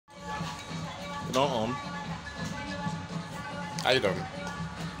Not on. I don't.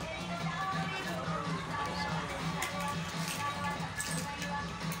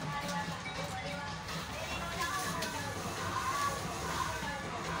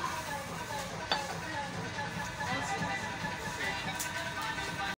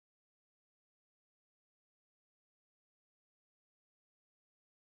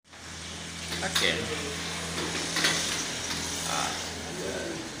 Okay.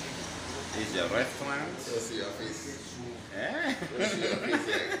 This is a restaurant. Let's see your face. Eh? Let's see your face.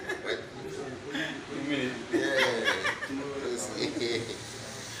 Yeah.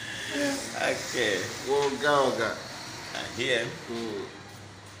 Okay. Woga. Here.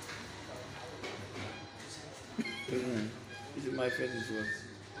 Mm. This is my favorite one.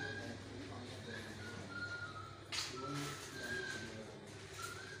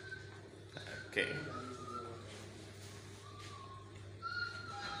 Okay.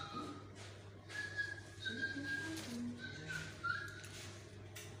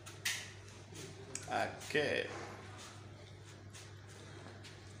 Okay.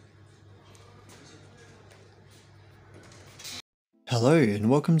 Hello and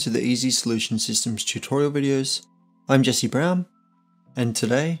welcome to the Ezisolution Systems tutorial videos. I'm Jesse Brown and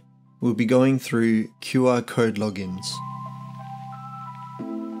today we'll be going through QR code logins.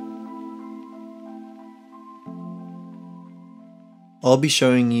 I'll be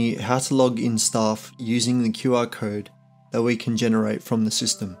showing you how to log in staff using the QR code that we can generate from the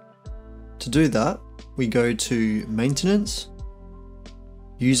system. To do that, we go to Maintenance,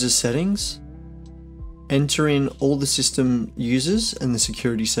 User Settings, enter in all the system users and the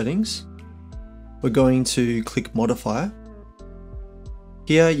security settings. We're going to click Modify.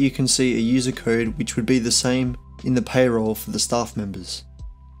 Here you can see a user code which would be the same in the payroll for the staff members.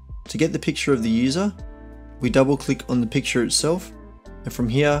 To get the picture of the user, we double click on the picture itself, and from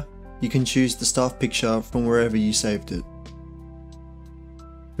here you can choose the staff picture from wherever you saved it.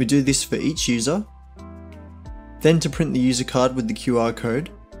 We do this for each user. Then to print the user card with the QR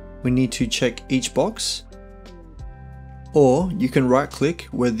code, we need to check each box, or you can right click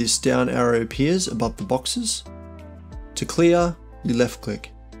where this down arrow appears above the boxes. To clear, you left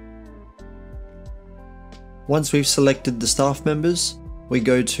click. Once we've selected the staff members, we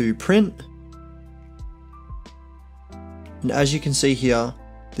go to print, and as you can see here,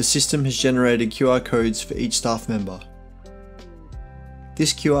 the system has generated QR codes for each staff member.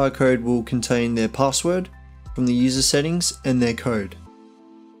 This QR code will contain their password from the user settings and their code.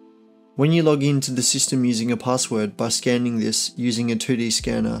 When you log into the system using a password by scanning this using a 2D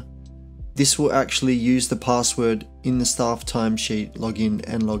scanner, this will actually use the password in the staff timesheet login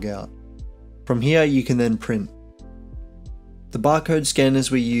and logout. From here you can then print. The barcode scanners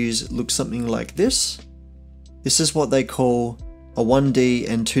we use look something like this. This is what they call a 1D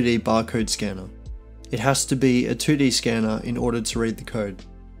and 2D barcode scanner. It has to be a 2D scanner in order to read the code.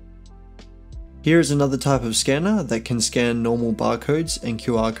 Here is another type of scanner that can scan normal barcodes and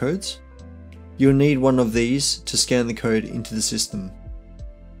QR codes. You'll need one of these to scan the code into the system.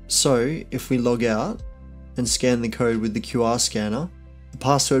 So if we log out and scan the code with the QR scanner, the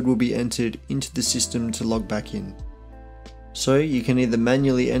password will be entered into the system to log back in. So you can either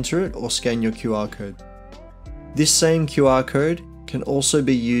manually enter it or scan your QR code. This same QR code can also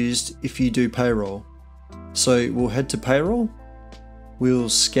be used if you do payroll. So we'll head to payroll, we'll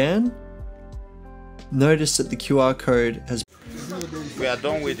scan. Notice that the QR code has... We are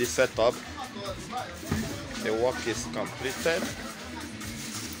done with the setup. The work is completed.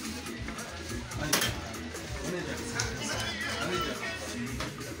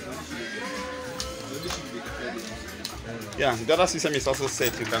 Yeah, the other system is also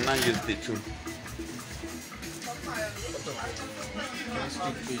set. You can now use the two.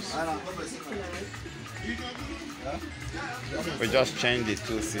 We just change the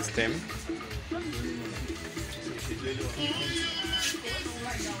two system.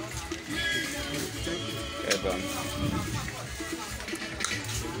 Okay, done.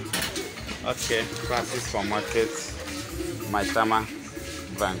 Okay, classes for market, Maitama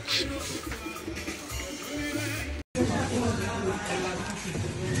branch.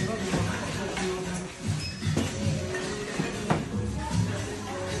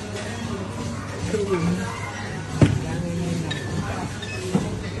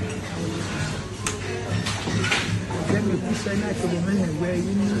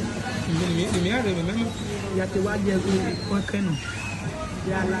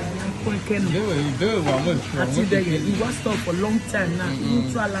 He was stopped for a long time now.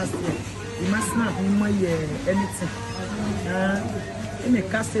 Even last year, he must not anything. In a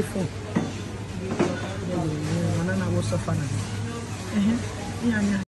cast phone. I was so funny.